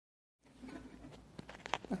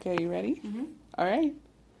Okay, you ready? Mm-hmm. All right.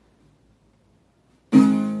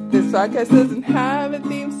 This podcast doesn't have a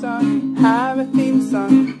theme song, have a theme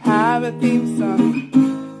song, have a theme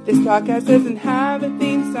song. This podcast doesn't have a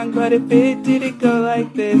theme song, but if it did, it go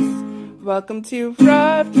like this. Welcome to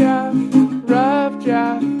Rough Draft, Rough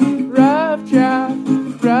Draft, Rough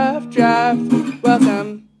Draft, Rough Draft.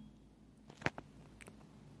 Welcome.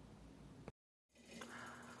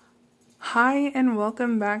 Hi, and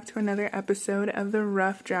welcome back to another episode of the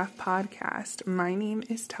Rough Draft Podcast. My name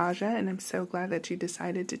is Taja, and I'm so glad that you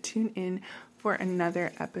decided to tune in for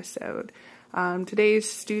another episode. Today's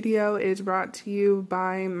studio is brought to you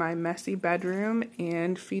by my messy bedroom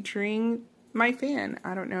and featuring my fan.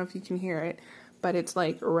 I don't know if you can hear it, but it's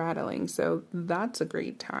like rattling, so that's a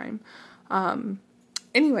great time.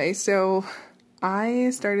 Anyway, so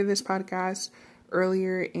I started this podcast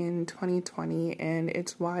earlier in 2020, and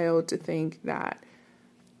it's wild to think that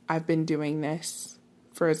I've been doing this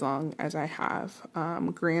for as long as I have.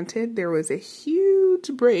 Granted, there was a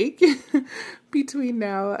huge break between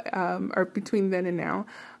then and now,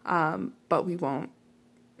 but we won't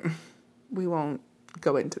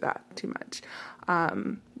go into that too much.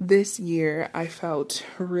 This year, I felt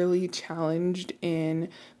really challenged in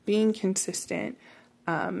being consistent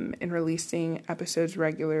in releasing episodes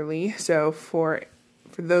regularly. So for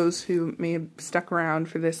those who may have stuck around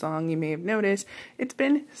for this long, you may have noticed it's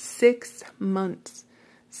been 6 months.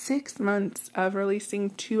 6 months of releasing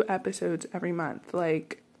 2 episodes every month.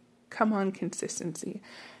 Like, come on, consistency.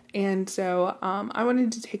 And so I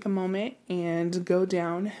wanted to take a moment and go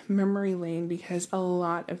down memory lane because a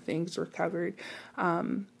lot of things were covered.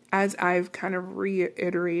 As I've kind of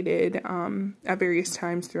reiterated at various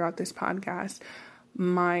times throughout this podcast,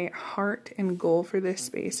 my heart and goal for this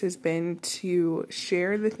space has been to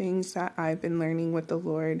share the things that I've been learning with the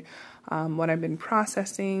Lord, what I've been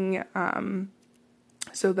processing,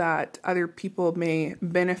 so that other people may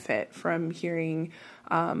benefit from hearing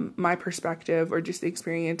my perspective or just the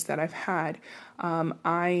experience that I've had.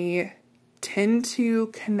 I tend to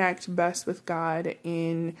connect best with God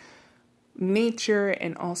in nature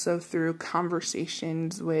and also through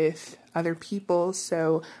conversations with other people.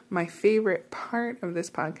 So my favorite part of this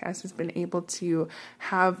podcast has been able to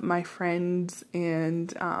have my friends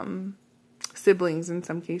and siblings in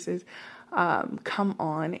some cases come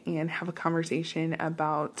on and have a conversation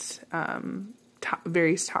about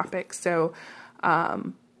various topics. So I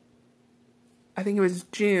think it was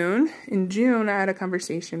June. In June, I had a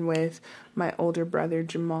conversation with my older brother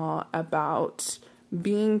Jamal about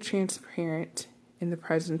being transparent in the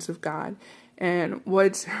presence of God. And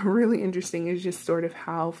what's really interesting is just sort of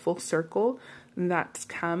how full circle that's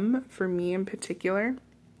come for me in particular.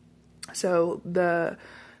 So the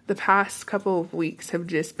past couple of weeks have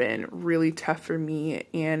just been really tough for me.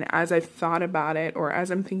 And as I've thought about it, or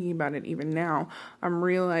as I'm thinking about it even now, I'm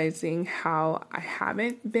realizing how I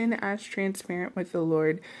haven't been as transparent with the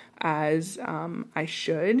Lord as I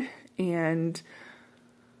should. And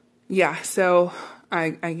yeah, so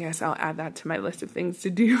I guess I'll add that to my list of things to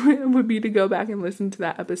do would be to go back and listen to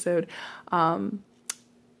that episode.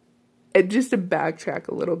 Just to backtrack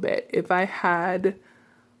a little bit, if I had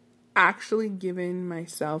actually given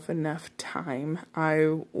myself enough time,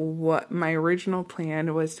 what my original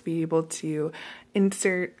plan was to be able to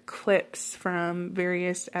insert clips from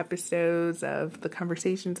various episodes of the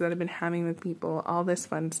conversations that I've been having with people, all this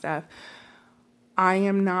fun stuff. I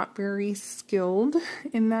am not very skilled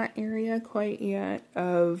in that area quite yet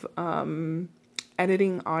of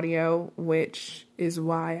editing audio, which is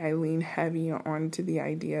why I lean heavy onto the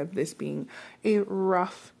idea of this being a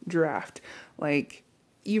rough draft. Like,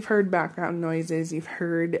 you've heard background noises, you've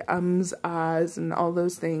heard ums, ahs, and all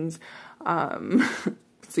those things.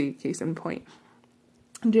 See, case in point.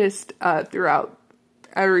 Just throughout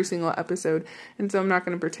every single episode. And so I'm not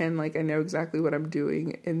going to pretend like I know exactly what I'm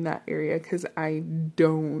doing in that area, because I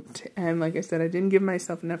don't. And like I said, I didn't give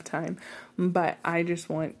myself enough time. But I just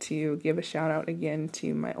want to give a shout out again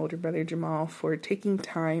to my older brother Jamal for taking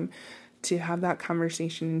time to have that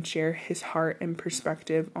conversation and share his heart and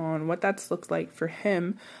perspective on what that's looked like for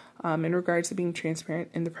him in regards to being transparent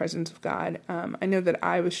in the presence of God. I know that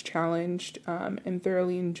I was challenged and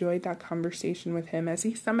thoroughly enjoyed that conversation with him, as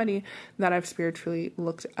he's somebody that I've spiritually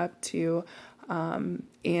looked up to and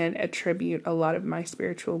attribute a lot of my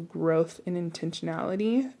spiritual growth and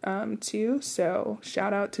intentionality to. So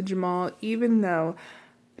shout out to Jamal, even though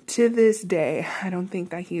to this day, I don't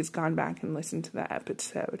think that he's gone back and listened to that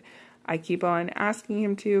episode. I keep on asking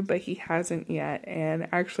him to, but he hasn't yet. And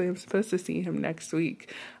actually, I'm supposed to see him next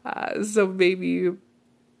week. So maybe,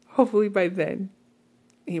 hopefully by then,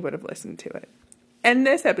 he would have listened to it. and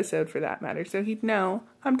this episode for that matter, so he'd know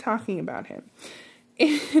I'm talking about him.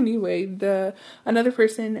 Anyway, another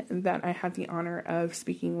person that I had the honor of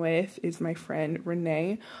speaking with is my friend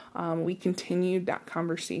Renee. We continued that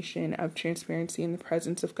conversation of transparency in the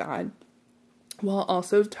presence of God, while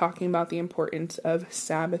also talking about the importance of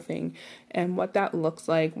Sabbathing and what that looks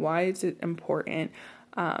like. Why is it important?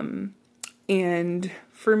 And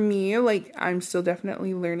for me, like, I'm still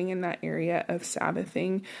definitely learning in that area of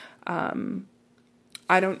Sabbathing.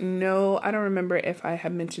 I don't remember if I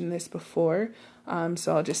have mentioned this before,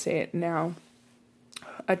 so I'll just say it now.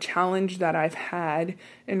 A challenge that I've had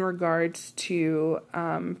in regards to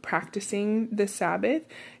practicing the Sabbath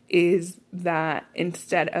is that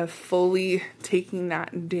instead of fully taking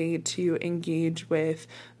that day to engage with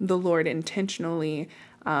the Lord intentionally,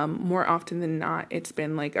 more often than not, it's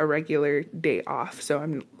been like a regular day off. So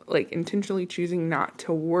I'm like intentionally choosing not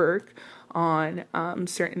to work on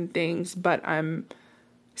certain things, but I'm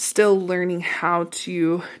still learning how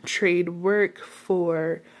to trade work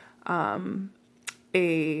for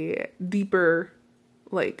a deeper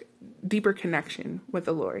connection with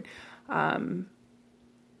the Lord.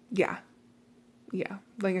 Yeah.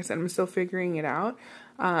 Like I said, I'm still figuring it out.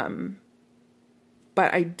 But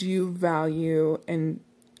I do value and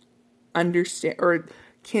understand, or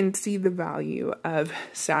can see the value of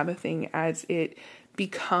Sabbathing as it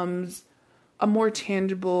becomes a more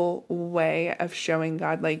tangible way of showing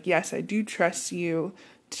God, like, yes, I do trust you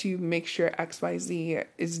to make sure XYZ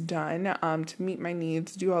is done, to meet my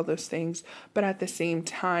needs, do all those things, but at the same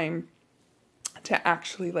time, to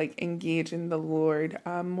actually like engage in the Lord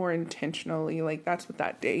more intentionally. Like, that's what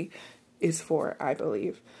that day is for, I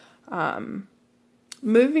believe.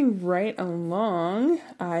 Moving right along,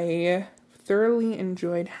 I thoroughly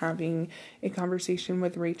enjoyed having a conversation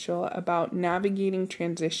with Rachel about navigating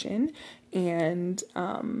transition and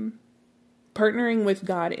partnering with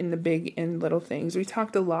God in the big and little things. We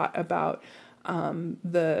talked a lot about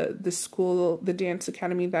the school, the dance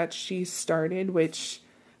academy that she started, which,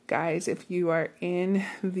 guys, if you are in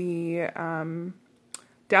the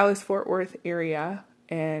Dallas-Fort Worth area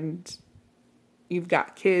and you've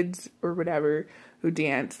got kids or whatever who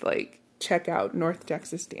dance, like, check out North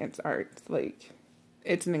Texas Dance Arts. Like,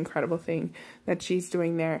 it's an incredible thing that she's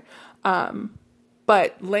doing there.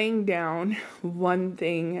 But laying down one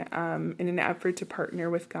thing in an effort to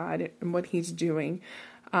partner with God and what he's doing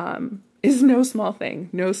is no small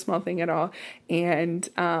thing at all. And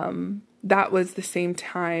that was the same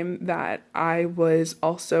time that I was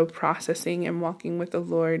also processing and walking with the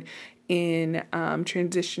Lord in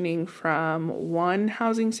transitioning from one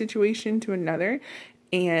housing situation to another.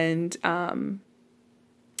 And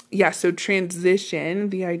so transition,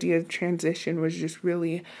 the idea of transition was just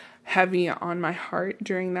really heavy on my heart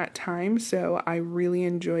during that time. So I really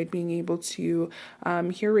enjoyed being able to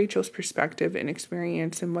hear Rachel's perspective and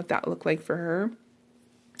experience and what that looked like for her.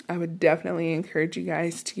 I would definitely encourage you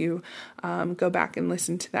guys to go back and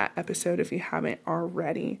listen to that episode if you haven't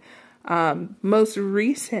already. Most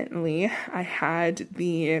recently, I had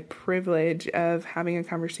the privilege of having a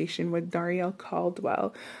conversation with Darielle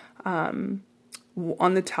Caldwell on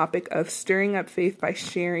the topic of stirring up faith by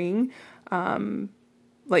sharing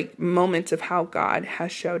like moments of how God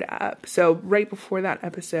has showed up. So right before that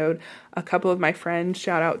episode, a couple of my friends,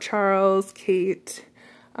 shout out Charles, Kate,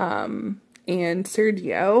 and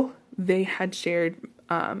Sergio, they had shared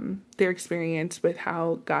their experience with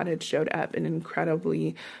how God had showed up in an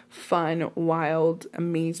incredibly fun, wild,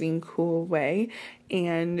 amazing, cool way.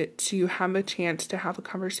 And to have a chance to have a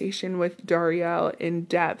conversation with Darielle in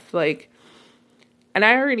depth, and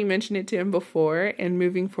I already mentioned it to him before, and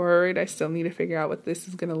moving forward, I still need to figure out what this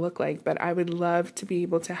is going to look like, but I would love to be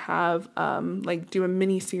able to have, do a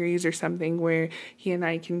mini series or something where he and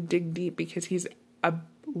I can dig deep, because he's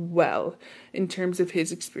in terms of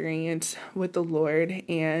his experience with the Lord,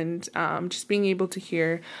 and just being able to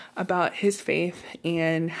hear about his faith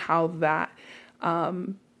and how that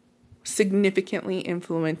significantly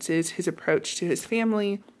influences his approach to his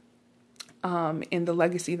family, and the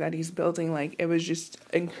legacy that he's building. Like, it was just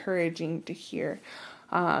encouraging to hear.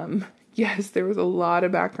 Yes, there was a lot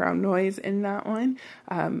of background noise in that one,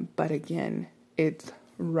 but again, it's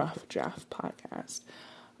Rough Draft Podcast.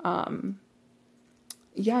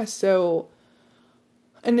 So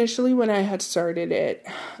initially when I had started it,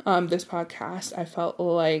 this podcast, I felt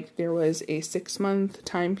like there was a 6-month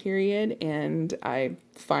time period, and I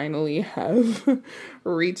finally have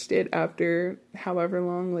reached it after however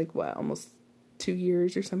long, almost 2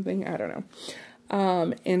 years or something. I don't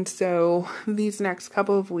And so these next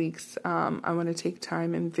couple of weeks, I want to take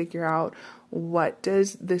time and figure out what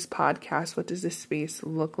does this space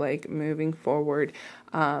look like moving forward.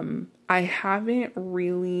 I haven't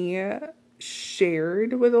really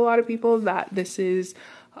shared with a lot of people that this is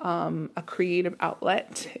a creative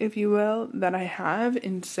outlet, if you will, that I have.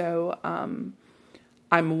 And so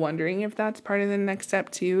I'm wondering if that's part of the next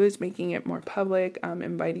step too, is making it more public,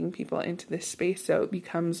 inviting people into this space so it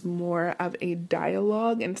becomes more of a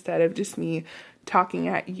dialogue instead of just me talking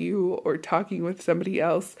at you or talking with somebody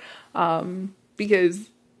else. Because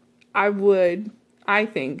I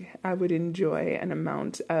think I would enjoy an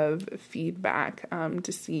amount of feedback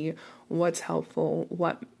to see what's helpful,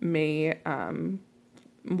 what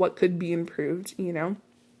could be improved,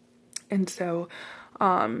 And so,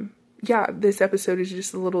 this episode is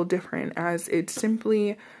just a little different as it's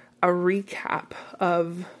simply a recap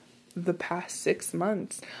of the past 6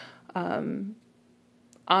 months.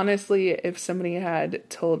 Honestly, if somebody had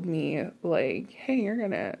told me like, hey, you're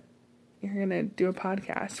gonna do a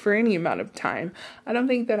podcast for any amount of time, I don't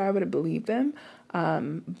think that I would have believed them.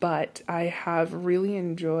 But I have really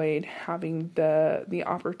enjoyed having the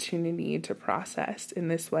opportunity to process in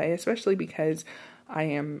this way, especially because I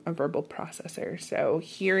am a verbal processor. So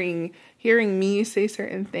hearing me say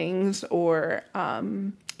certain things or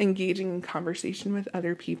engaging in conversation with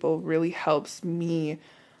other people really helps me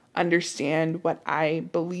understand what I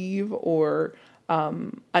believe or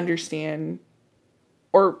understand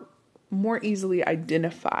or more easily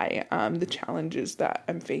identify the challenges that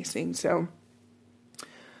I'm facing. So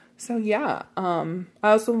yeah, I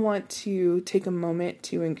also want to take a moment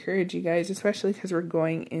to encourage you guys, especially because we're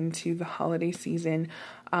going into the holiday season,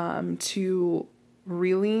 to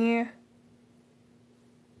really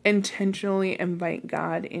intentionally invite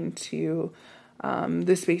God into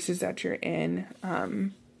the spaces that you're in.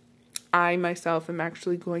 I myself am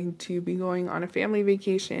actually going to be going on a family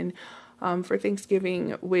vacation for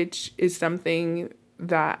Thanksgiving, which is something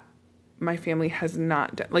that my family has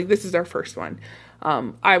not done. Like, this is our first one.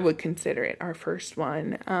 I would consider it our first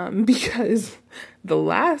one because after the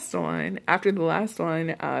last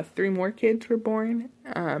one, 3 more kids were born,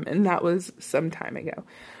 and that was some time ago.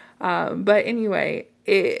 But anyway,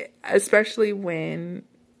 especially when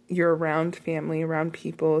you're around family, around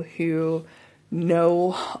people who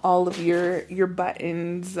know all of your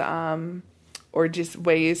buttons, or just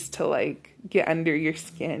ways to like get under your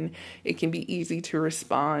skin, it can be easy to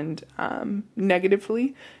respond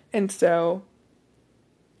negatively. And so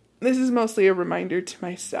this is mostly a reminder to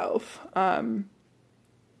myself to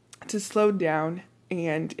slow down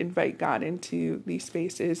and invite God into these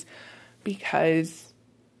spaces, because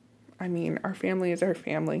our family is our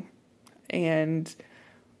family, and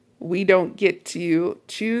we don't get to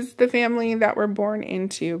choose the family that we're born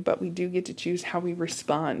into, but we do get to choose how we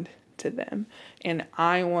respond to them. And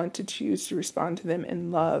I want to choose to respond to them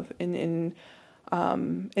in love and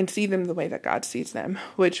see them the way that God sees them,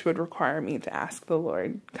 which would require me to ask the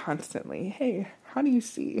Lord constantly, hey, how do you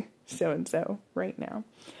see so-and-so right now?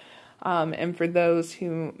 And for those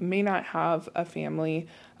who may not have a family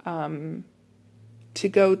to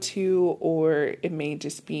go to, or it may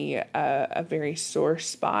just be a very sore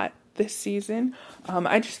spot this season,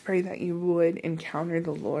 I just pray that you would encounter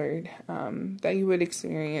the Lord, that you would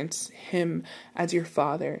experience Him as your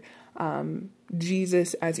Father,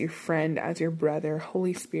 Jesus as your friend, as your brother,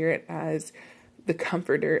 Holy Spirit as the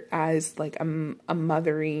comforter, as like a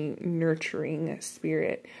mothering, nurturing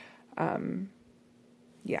spirit.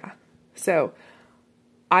 So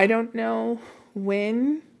I don't know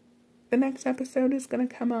when the next episode is going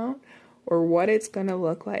to come out or what it's going to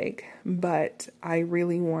look like, but I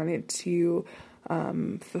really wanted to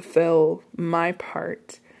fulfill my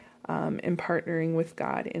part in partnering with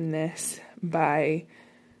God in this by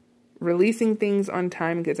releasing things on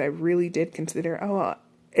time, because I really did consider,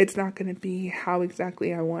 it's not going to be how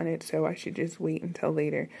exactly I want it, so I should just wait until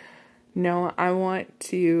later. No, I want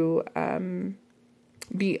to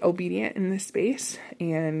be obedient in this space,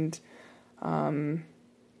 and the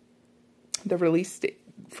release date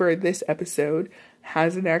for this episode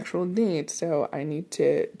has an actual date, so I need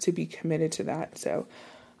to be committed to that. So,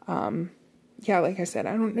 like I said,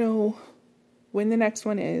 I don't know when the next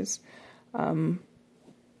one is.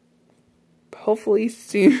 Hopefully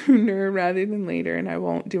sooner rather than later, and I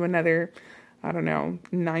won't do another,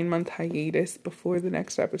 9-month hiatus before the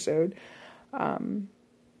next episode. I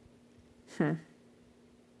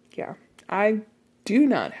do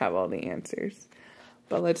not have all the answers,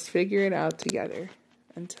 but let's figure it out together.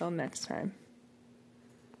 Until next time.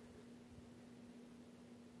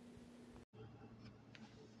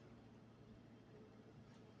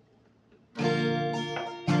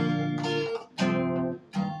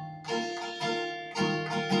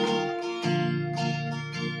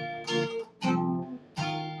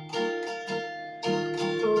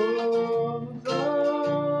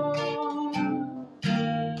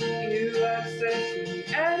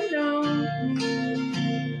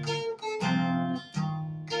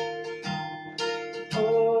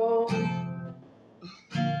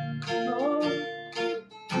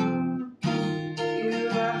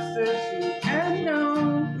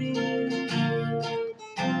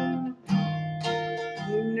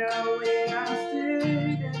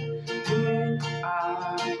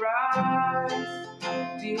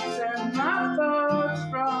 You send my thoughts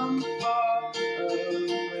from far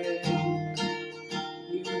away.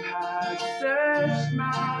 You have searched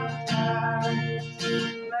my past,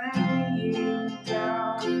 laying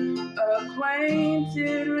down,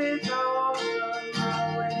 acquainted with all of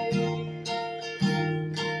my ways.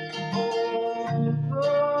 Oh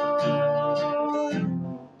Lord,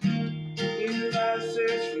 you have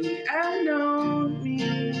searched me and known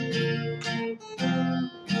me.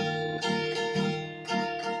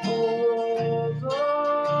 Oh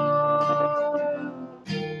Lord,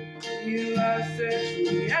 you have searched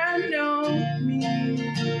me and known me.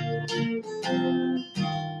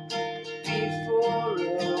 Before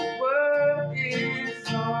a word is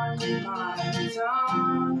on my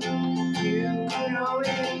tongue, you know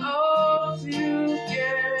it all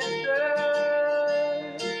together.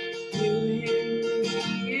 You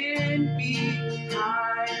hid me in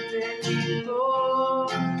behind and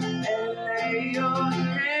before, and lay your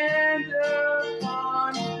hand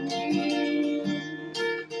upon me.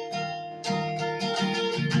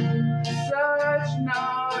 Such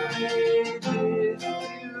knowledge is too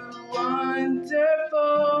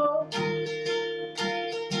wonderful.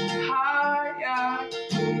 High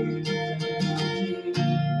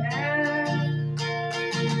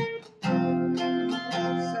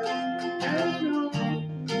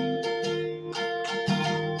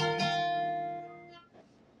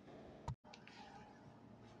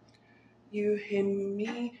you hid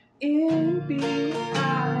me in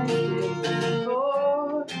behind and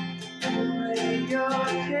before, and lay your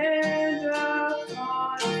hand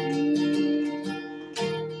upon me.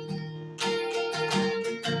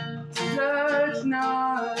 Such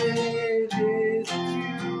knowledge is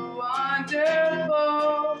too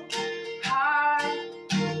wonderful. I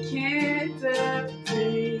can't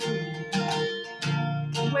obtain.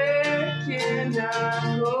 Where can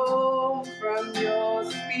I go from your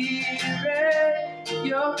spirit,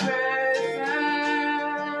 your presence?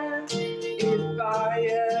 If I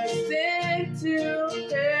ascend to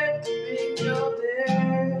heaven, you're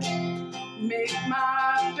there. Make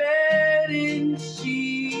my bed in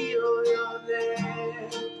Sheol, you're there.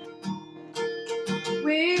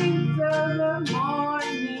 Wings of the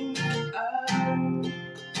morning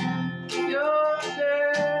you're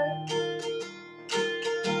there.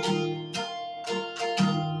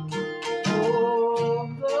 Oh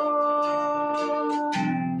Lord,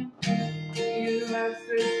 you have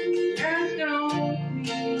searched me and known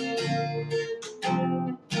me.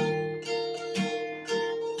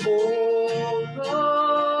 Oh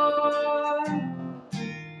Lord,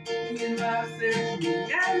 you have searched me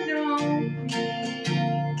and known me.